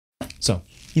So,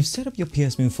 you've set up your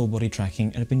PSmove full body tracking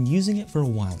and have been using it for a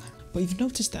while now, but you've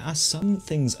noticed there are some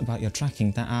things about your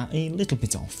tracking that are a little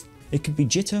bit off. It could be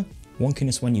jitter,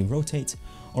 wonkiness when you rotate,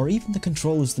 or even the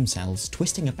controllers themselves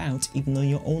twisting about even though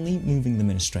you're only moving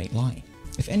them in a straight line.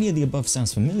 If any of the above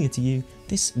sounds familiar to you,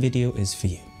 this video is for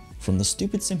you. From the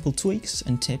stupid simple tweaks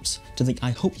and tips to the I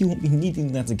hope you won't be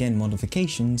needing that again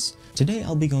modifications, today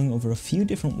I'll be going over a few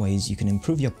different ways you can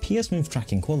improve your PSmove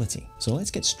tracking quality. So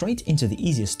let's get straight into the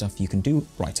easiest stuff you can do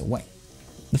right away.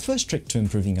 The first trick to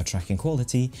improving your tracking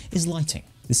quality is lighting.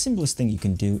 The simplest thing you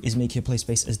can do is make your play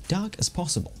space as dark as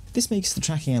possible. This makes the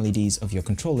tracking LEDs of your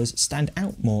controllers stand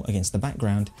out more against the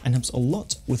background and helps a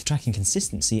lot with tracking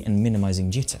consistency and minimizing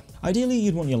jitter. Ideally,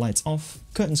 you'd want your lights off,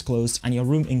 curtains closed, and your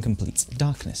room in complete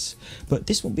darkness. But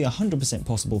this won't be 100%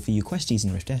 possible for you Questies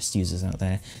and Rift S users out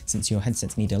there, since your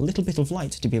headsets need a little bit of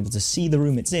light to be able to see the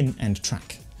room it's in and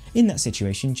track. In that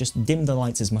situation, just dim the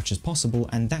lights as much as possible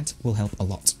and that will help a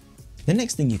lot. The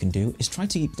next thing you can do is try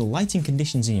to keep the lighting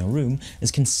conditions in your room as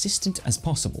consistent as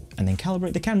possible and then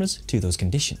calibrate the cameras to those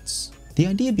conditions. The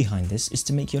idea behind this is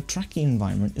to make your tracking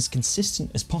environment as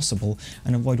consistent as possible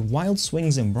and avoid wild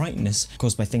swings in brightness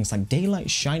caused by things like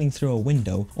daylight shining through a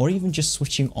window or even just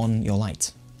switching on your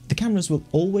light. The cameras will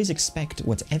always expect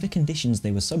whatever conditions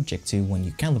they were subject to when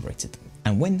you calibrated them,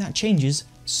 and when that changes,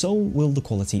 so will the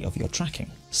quality of your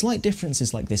tracking. Slight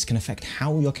differences like this can affect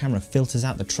how your camera filters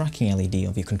out the tracking LED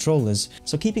of your controllers,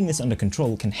 so keeping this under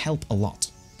control can help a lot.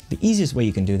 The easiest way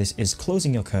you can do this is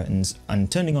closing your curtains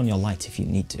and turning on your light if you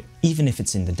need to, even if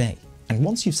it's in the day. And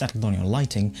once you've settled on your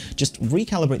lighting, just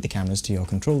recalibrate the cameras to your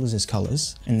controllers'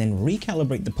 colors, and then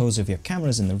recalibrate the pose of your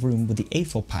cameras in the room with the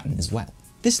A4 pattern as well.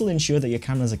 This will ensure that your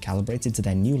cameras are calibrated to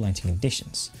their new lighting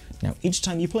conditions. Now each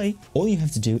time you play, all you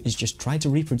have to do is just try to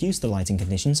reproduce the lighting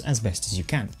conditions as best as you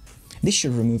can. This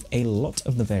should remove a lot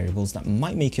of the variables that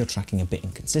might make your tracking a bit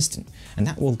inconsistent, and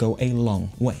that will go a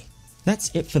long way.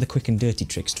 That's it for the quick and dirty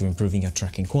tricks to improving your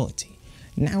tracking quality.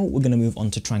 Now we're going to move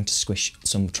on to trying to squish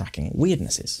some tracking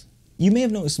weirdnesses. You may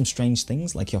have noticed some strange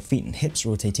things like your feet and hips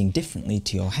rotating differently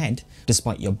to your head,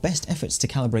 despite your best efforts to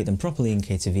calibrate them properly in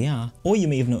K2VR, or you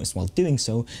may have noticed while doing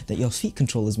so that your feet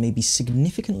controllers may be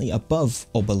significantly above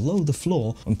or below the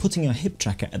floor when putting your hip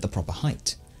tracker at the proper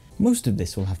height. Most of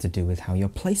this will have to do with how your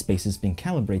play space has been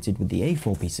calibrated with the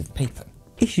A4 piece of paper.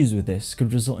 Issues with this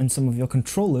could result in some of your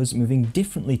controllers moving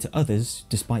differently to others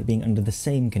despite being under the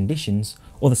same conditions,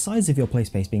 or the size of your play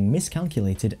space being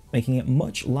miscalculated, making it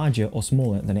much larger or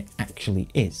smaller than it actually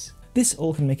is. This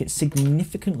all can make it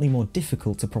significantly more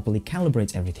difficult to properly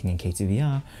calibrate everything in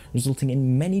K2VR, resulting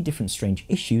in many different strange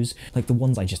issues like the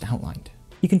ones I just outlined.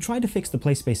 You can try to fix the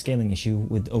play space scaling issue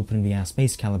with OpenVR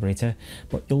Space Calibrator,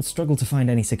 but you'll struggle to find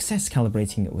any success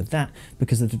calibrating it with that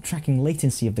because of the tracking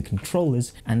latency of the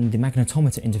controllers and the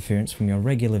magnetometer interference from your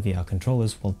regular VR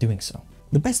controllers while doing so.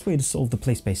 The best way to solve the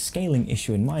play space scaling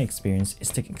issue in my experience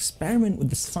is to experiment with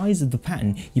the size of the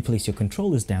pattern you place your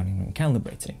controllers down in when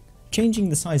calibrating. Changing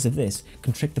the size of this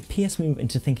can trick the PSmove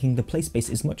into thinking the play space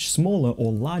is much smaller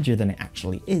or larger than it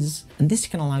actually is, and this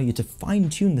can allow you to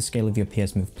fine-tune the scale of your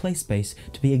PSmove play space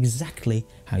to be exactly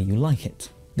how you like it.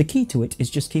 The key to it is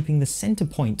just keeping the center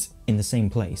point in the same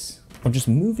place, or just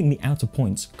moving the outer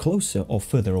points closer or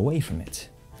further away from it.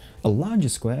 A larger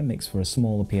square makes for a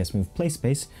smaller PSmove play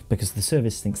space because the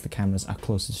service thinks the cameras are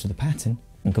closer to the pattern,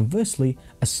 and conversely,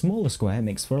 a smaller square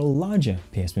makes for a larger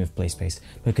PSmove play space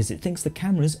because it thinks the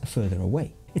cameras are further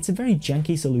away. It's a very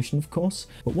janky solution of course,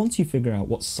 but once you figure out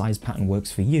what size pattern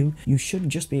works for you, you should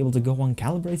just be able to go on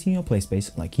calibrating your play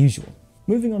space like usual.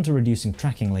 Moving on to reducing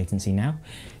tracking latency now.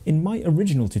 In my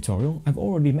original tutorial, I've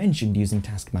already mentioned using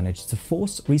Task Manager to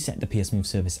force reset the PSmove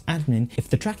service admin if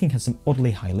the tracking has some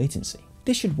oddly high latency.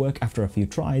 This should work after a few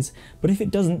tries, but if it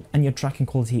doesn't and your tracking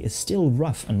quality is still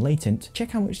rough and latent,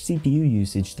 check how much CPU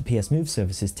usage the PSmove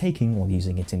service is taking while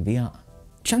using it in VR.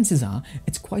 Chances are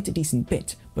it's quite a decent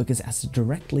bit because it has to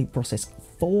directly process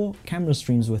 4 camera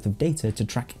streams worth of data to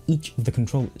track each of the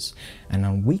controllers, and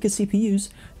on weaker CPUs,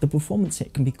 the performance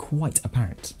hit can be quite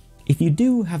apparent. If you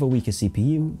do have a weaker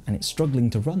CPU and it's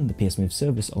struggling to run the PSmove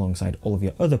service alongside all of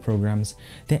your other programs,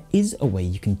 there is a way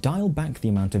you can dial back the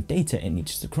amount of data it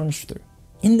needs to crunch through.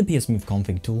 In the PSmove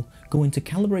config tool, go into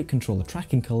Calibrate Controller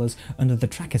Tracking Colors under the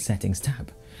Tracker Settings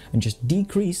tab, and just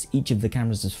decrease each of the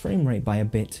cameras' frame rate by a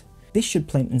bit. This should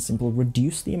plain and simple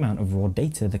reduce the amount of raw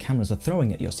data the cameras are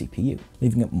throwing at your CPU,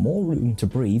 leaving it more room to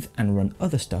breathe and run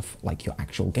other stuff like your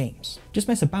actual games. Just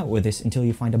mess about with this until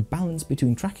you find a balance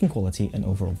between tracking quality and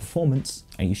overall performance,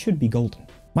 and you should be golden.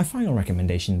 My final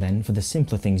recommendation then, for the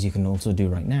simpler things you can also do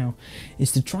right now,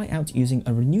 is to try out using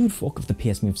a renewed fork of the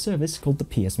PSmove service called the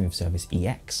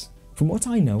PSmoveServiceEX. From what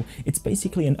I know, it's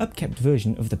basically an upkept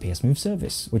version of the PSmove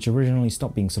service, which originally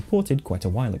stopped being supported quite a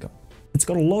while ago. It's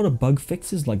got a lot of bug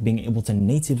fixes like being able to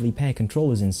natively pair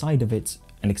controllers inside of it,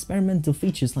 and experimental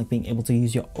features like being able to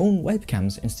use your own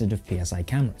webcams instead of PSI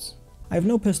cameras. I have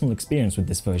no personal experience with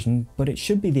this version, but it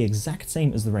should be the exact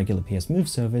same as the regular PSmove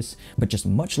service, but just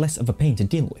much less of a pain to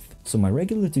deal with. So my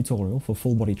regular tutorial for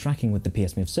full body tracking with the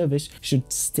PSmove service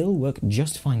should still work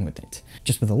just fine with it,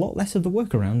 just with a lot less of the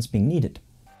workarounds being needed.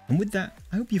 And with that,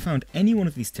 I hope you found any one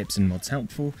of these tips and mods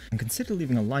helpful, and consider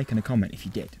leaving a like and a comment if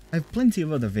you did. I have plenty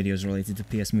of other videos related to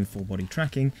PSmove full body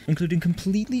tracking, including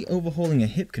completely overhauling a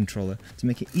hip controller to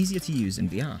make it easier to use in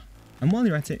VR. And while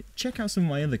you're at it, check out some of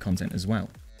my other content as well.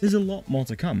 There's a lot more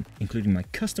to come, including my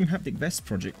custom haptic vest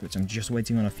project, which I'm just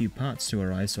waiting on a few parts to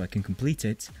arrive so I can complete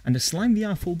it, and a Slime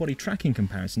VR full body tracking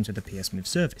comparison to the PSmove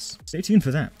service. Stay tuned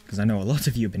for that, because I know a lot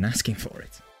of you have been asking for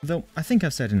it. Though I think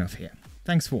I've said enough here.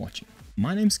 Thanks for watching.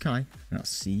 My name's Kai, and I'll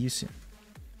see you soon.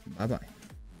 Bye bye.